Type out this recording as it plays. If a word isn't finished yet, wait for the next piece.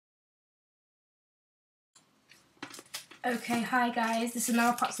Okay, hi guys, this is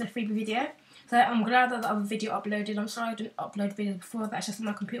another part of the freebie video. So I'm glad that the other video uploaded. I'm sorry I didn't upload videos before, that's just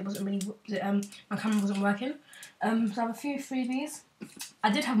my computer wasn't really, my camera wasn't working. So I have a few freebies.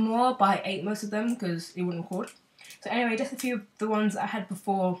 I did have more, but I ate most of them because it wouldn't record. So anyway, just a few of the ones that I had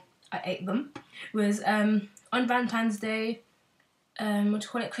before I ate them was on Valentine's Day, what do you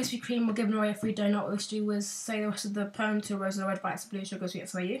call it, Krispy Kreme were giving away a free donut. What we used to do was say the rest of the poem to Rose of the Red, Vice Blue, Sugar, Sweet,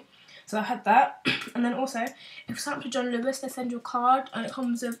 SYU. So I had that, and then also, if you sign up to John Lewis, they send you a card, and it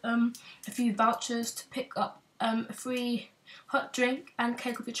comes with a few vouchers to pick up a free hot drink and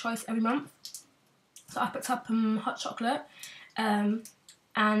cake of your choice every month. So I picked up hot chocolate and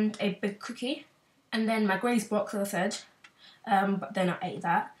a big cookie, and then my graze box, as I said, but then I ate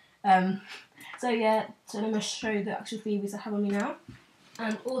that. So yeah, so let me show you the actual freebies I have on me now.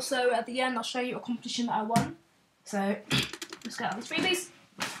 And also at the end I'll show you a competition that I won. So let's get out these freebies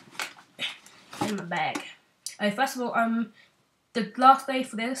in my bag. First of all, the last day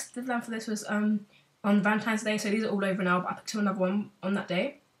for this, the deadline for this was on Valentine's Day, so these are all over now, but I picked another one on that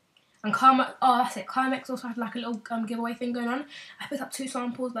day. And Carmex also had like a little giveaway thing going on. I picked up 2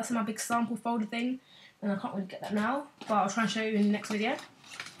 samples, that's in my big sample folder thing, and I can't really get that now, but I'll try and show you in the next video.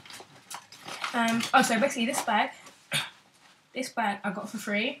 So basically this bag I got for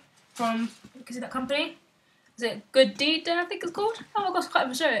free from, is it that company? Is it Good Deed Day, I think it's called? Oh my gosh, I can't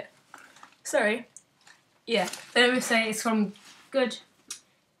even show it. Sorry. Yeah, let me say it's from Good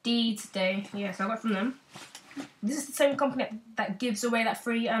Deeds Day. Yeah, so I got it from them. This is the same company that gives away that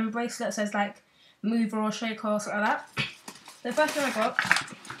free bracelet that says like mover or shaker or something like that. The first thing I got,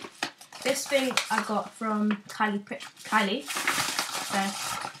 this thing I got from Kylie. So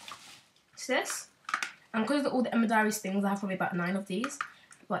it's this. And because of all the Emma Diaries things, I have probably about 9 of these.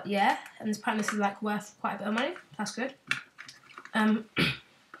 But yeah, and apparently this is like worth quite a bit of money. That's good.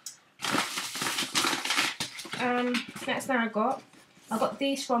 Next thing I got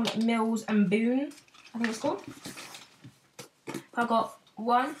these from Mills and Boon, I think it's called. I got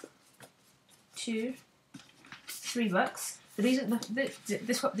 1, 2, 3 books. So these are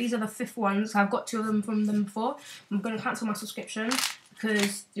these are the 5th ones. I've got 2 of them from them before. I'm going to cancel my subscription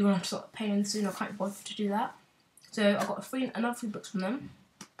because you're going to have to start paying soon. I can't bother to do that. So I got another 3 books from them.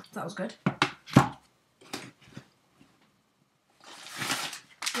 That was good. 1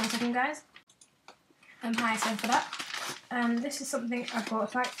 second, guys. Hi, sorry for that. This is something I got.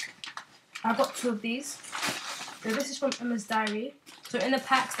 It's like I got 2 of these. So this is from Emma's Diary. So in the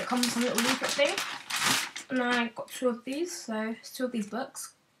packs that comes with some little leaflet thing, and I got 2 of these. So it's 2 of these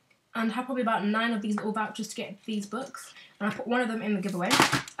books, and I have probably about 9 of these little vouchers to get these books. And I put 1 of them in the giveaway.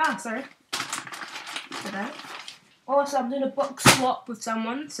 Sorry. For that. Also, I'm doing a book swap with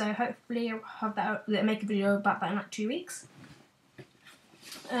someone, so hopefully I'll have that. Make a video about that in like 2 weeks.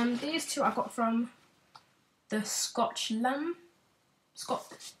 These 2 I got from the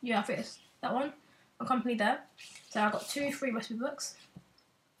yeah, I think it's that one. A company there. So I got 2 free recipe books.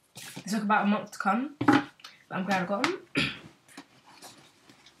 It took about a month to come, but I'm glad I got them.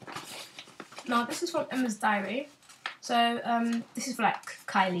 Now this is from Emma's Diary. So this is for like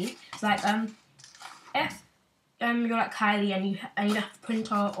Kylie. It's like if you're like Kylie and you don't have a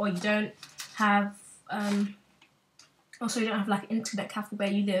printer, or you don't have also you don't have like an internet cafe where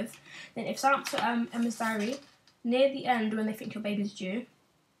you live, then if sign up to Emma's Diary, near the end when they think your baby's due,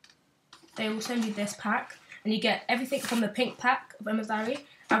 they will send you this pack, and you get everything from the pink pack of Emma's Diary.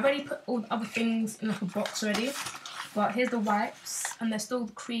 I've already put all the other things in like a box already, but here's the wipes, and there's still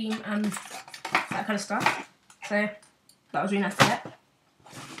the cream and that kind of stuff. So that was really nice to get.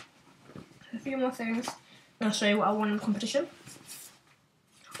 A few more things, and I'll show you what I won in the competition.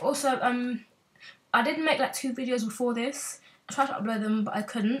 Also, I did make like 2 videos before this. I tried to upload them, but I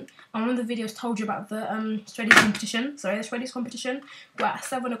couldn't. And one of the videos told you about the Shreddies competition. Sorry, the Shreddies competition. Where at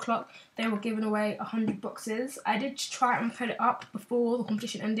 7 o'clock they were giving away 100 boxes. I did try and put it up before the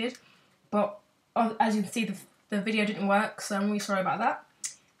competition ended, but as you can see, the video didn't work. So I'm really sorry about that.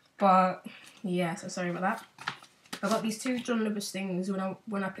 But yeah, so sorry about that. I got these 2 John Lewis things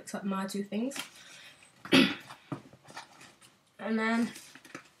when I picked up my 2 things. And then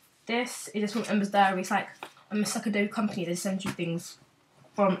this is just from Emma's Diary. It's like a secondary company that sends you things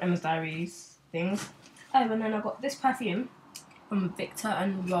from Emma's Diaries things. And then I got this perfume from Victor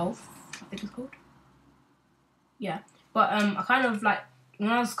and Rolf, I think it's called. Yeah, but I kind of like, when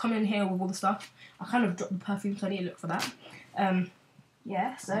I was coming in here with all the stuff, I kind of dropped the perfume, so I need to look for that.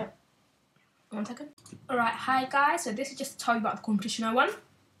 Yeah, so 1 second. Alright, hi guys, so this is just to tell you about the competition I won.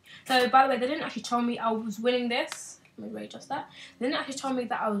 So by the way, they didn't actually tell me I was winning this. Let me readjust that. They didn't actually tell me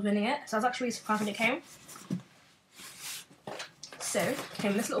that I was winning it, so I was actually really surprised when it came. So, it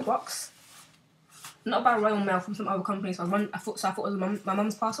came in this little box. not by Royal Mail, from some other company. So I thought it was my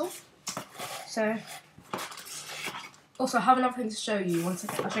mum's parcel. So also I have another thing to show you. One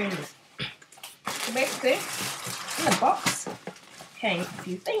second, I'll show you this. So basically, in the box came a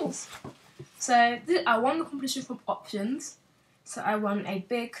few things. So I won the competition from Options. So I won a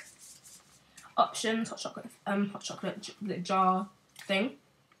big Options hot chocolate jar thing.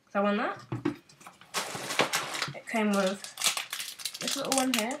 So I won that. It came with this little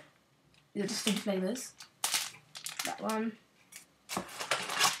one here. These are distinct flavours. That one.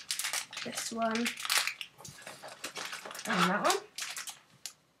 This one. And that one.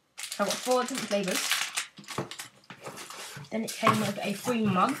 So I've got 4 different flavours. Then it came with a free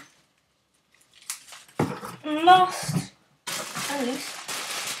mug. And last and least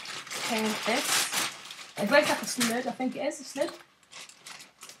came with this. It looks like a snid, I think it is a snid.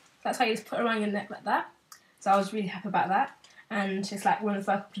 That's how you just put it around your neck like that. So I was really happy about that. And it's like one of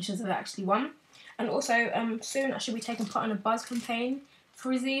the first competitions that I actually won. And also soon I should be taking part in a buzz campaign.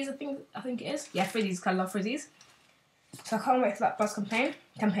 Freebies, I think it is. Yeah, Freebies, because I love Freebies. So I can't wait for that buzz campaign.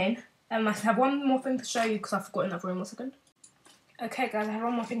 I have one more thing to show you because I've forgotten that for 1 second. Okay guys, I have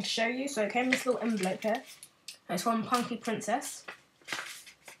one more thing to show you. So it came in this little envelope here. It's from Punky Princess.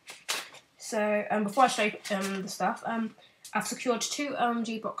 So before I show you the stuff, I've secured 2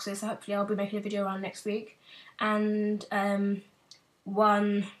 OMG boxes. So hopefully I'll be making a video around next week. And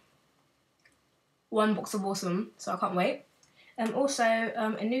one box of awesome, so I can't wait. Also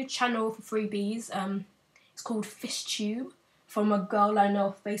a new channel for freebies. It's called FishTube, from a girl I know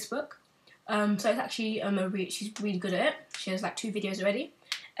off Facebook. So it's actually she's really good at it. She has like 2 videos already.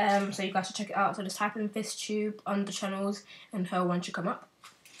 So you guys should check it out. So just type in FishTube under channels and her one should come up.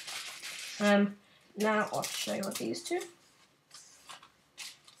 Now I'll show you what these 2.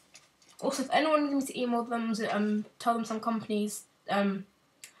 Also, if anyone needs me to email them, tell some companies to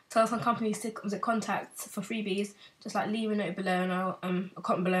contact for freebies, just like leave a note below and I'll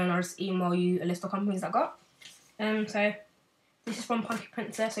comment below and I'll just email you a list of companies I got. So this is from Punky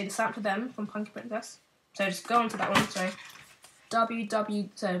Princess, so you just sign up to them from Punky Princess. So just go onto that one. So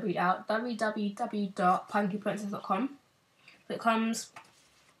www.punkyprincess.com. It comes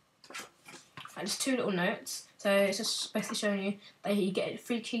like just 2 little notes. So it's just basically showing you that you get a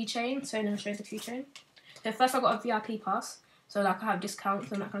free keychain. So let me show you the keychain. So first I got a VIP pass, so like I have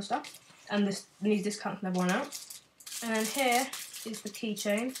discounts and that kind of stuff. And these discounts never run out. And then here is the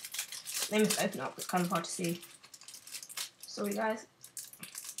keychain. Let me just open it up, it's kind of hard to see. Sorry guys.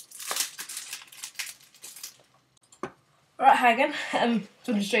 Alright, hi again. So I'm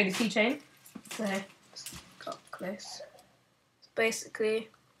going to show you the keychain. So just got up close. It's basically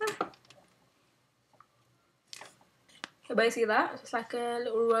that. It's like a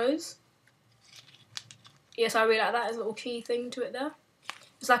little rose. Yes, I really like that. There's a little key thing to it there.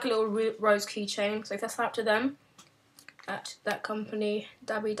 It's like a little rose keychain. So if I sign up to them at that company,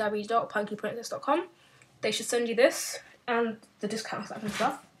 www.punkyprincess.com, they should send you this and the discount and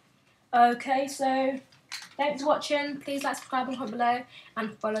stuff. Okay, so thanks for watching. Please like, subscribe, and comment below,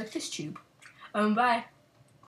 and follow FishTube. Bye.